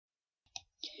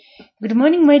Good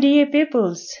morning, my dear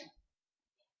peoples.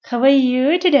 How are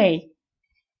you today?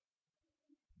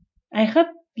 I hope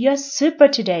you're super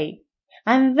today.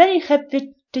 I'm very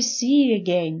happy to see you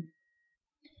again.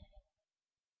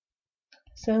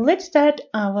 So let's start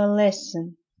our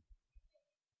lesson.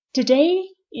 Today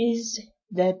is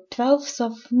the 12th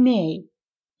of May.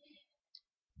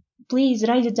 Please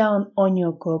write it down on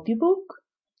your copybook.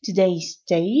 Today's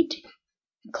date,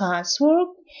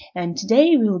 classwork, and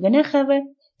today we're gonna have a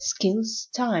skills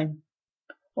time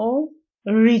or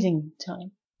reading time.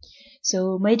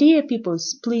 So, my dear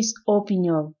peoples, please open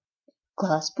your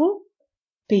classbook,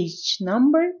 page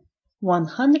number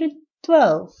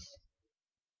 112.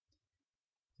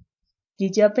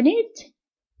 Did you open it?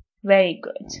 Very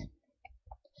good.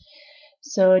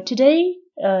 So today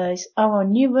is our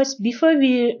new words. Before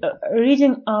we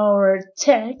reading our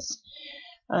text,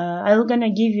 I'm gonna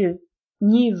give you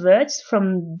new words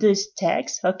from this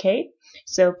text. Okay,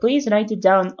 so please write it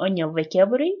down on your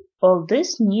vocabulary. All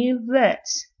these new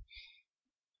words.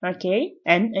 Okay,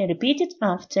 and repeat it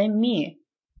after me.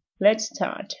 Let's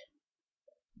start.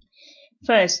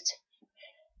 First,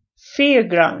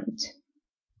 fairground.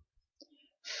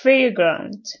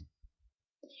 Fairground.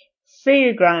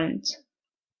 Fairground.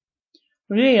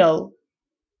 Real.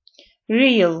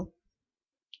 Real.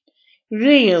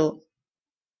 Real.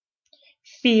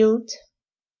 Field.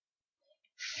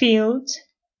 Field.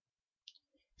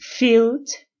 Field.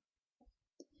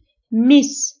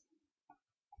 Miss.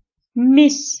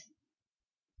 Miss.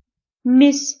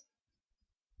 Miss.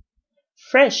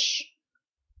 Fresh.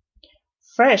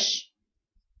 Fresh.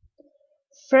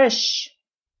 Fresh.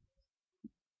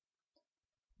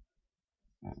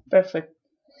 Perfect.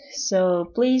 So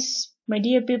please, my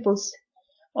dear peoples,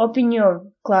 open your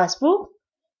classbook,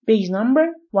 page number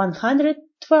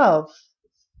 112.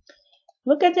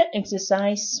 Look at the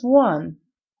exercise 1.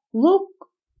 Look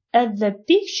at the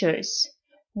pictures.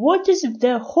 What is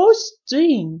the horse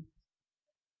doing?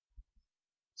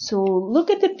 So look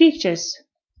at the pictures.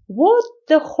 What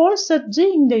the horse are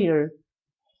doing there?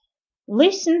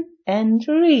 Listen and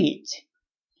read.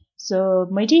 So,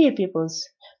 my dear peoples,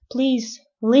 please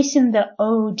listen the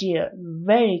audio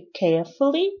very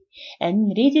carefully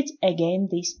and read it again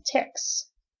this text.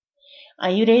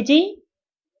 Are you ready?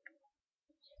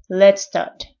 Let's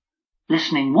start.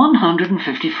 Listening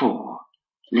 154.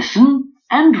 Listen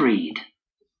and read.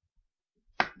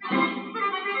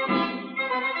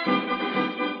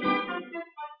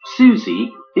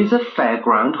 Susie is a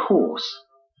fairground horse.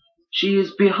 She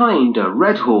is behind a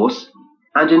red horse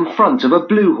and in front of a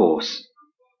blue horse.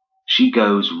 She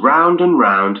goes round and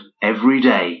round every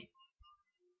day.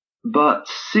 But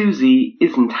Susie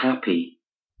isn't happy.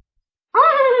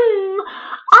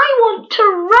 I want to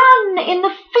run in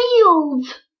the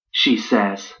fields, she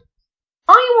says.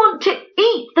 I want to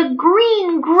eat the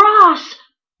green grass.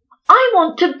 I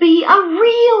want to be a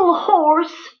real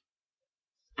horse.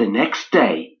 The next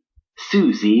day,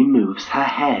 Susie moves her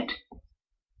head.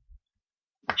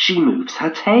 She moves her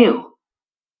tail.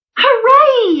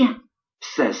 Hooray!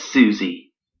 Says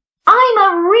Susie. I'm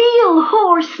a real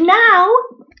horse now.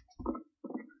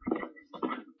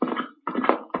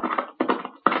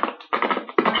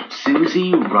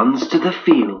 Susie runs to the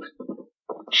field.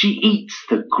 She eats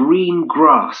the green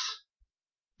grass.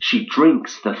 She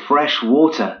drinks the fresh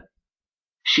water.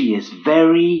 She is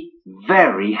very,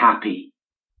 very happy.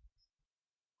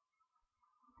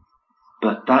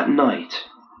 But that night,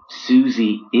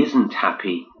 Susie isn't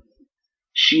happy.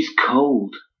 She's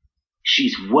cold.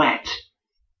 She's wet.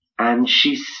 And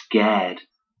she's scared.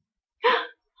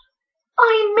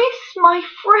 I miss my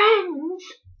friends,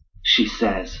 she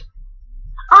says.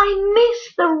 I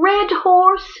miss the red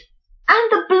horse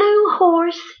and the blue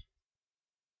horse.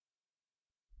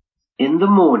 In the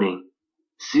morning,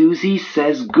 Susie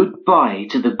says goodbye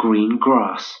to the green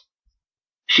grass.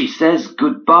 She says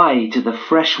goodbye to the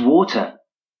fresh water.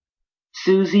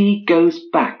 Susie goes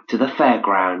back to the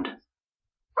fairground.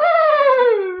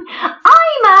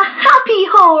 I'm a happy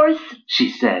horse,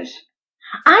 she says.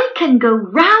 I can go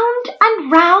round and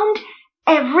round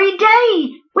every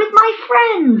day with my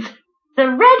friends, the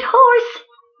red horse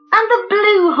and the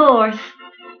blue horse.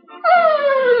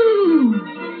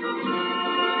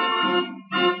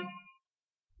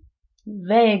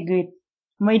 Very good.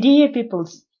 My dear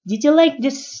peoples, did you like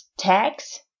this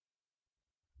text?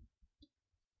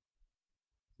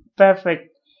 Perfect.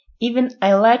 Even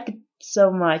I like it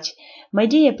so much. My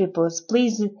dear peoples,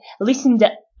 please listen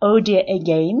the audio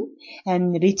again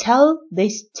and retell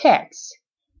this text.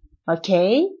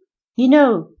 Okay? You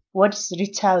know what's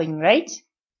retelling, right?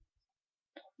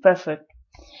 Perfect.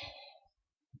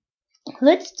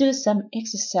 Let's do some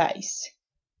exercise.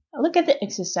 Look at the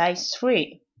exercise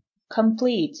 3.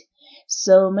 Complete.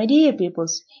 So, my dear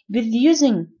pupils, with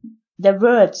using the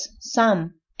words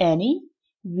some, any,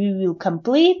 we will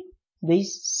complete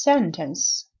this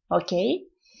sentence. Okay?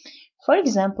 For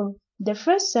example, the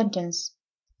first sentence.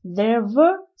 There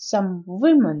were some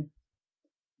women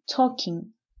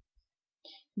talking.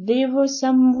 There were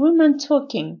some women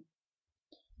talking.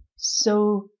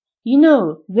 So, you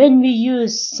know, when we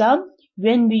use some,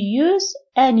 when we use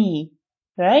any,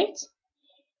 right?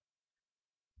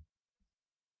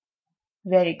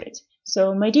 Very good.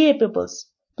 So, my dear pupils,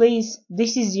 please,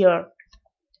 this is your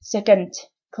second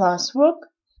classwork.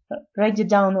 Write it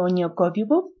down on your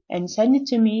copybook and send it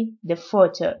to me, the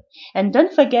photo. And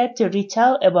don't forget to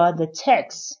retell about the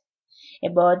text,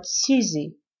 about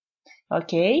Susie.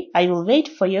 Okay, I will wait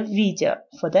for your video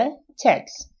for the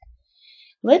text.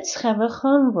 Let's have a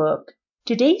homework.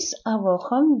 Today's our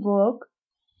homework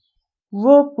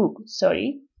workbook,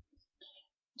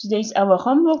 Today's our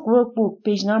homework workbook,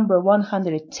 page number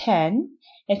 110,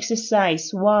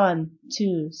 exercise 1,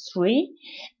 2, 3,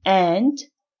 and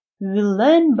we'll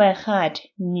learn by heart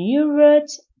new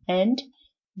words and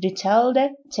retell the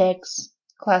text.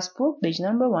 Classbook, page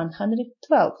number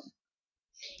 112.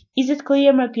 Is it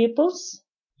clear, my pupils?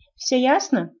 Все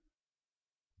ясно?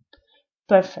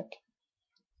 Perfect.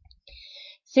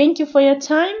 Thank you for your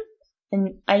time,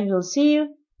 and I will see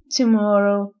you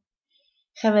tomorrow.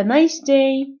 Have a nice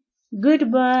day.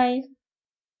 Goodbye.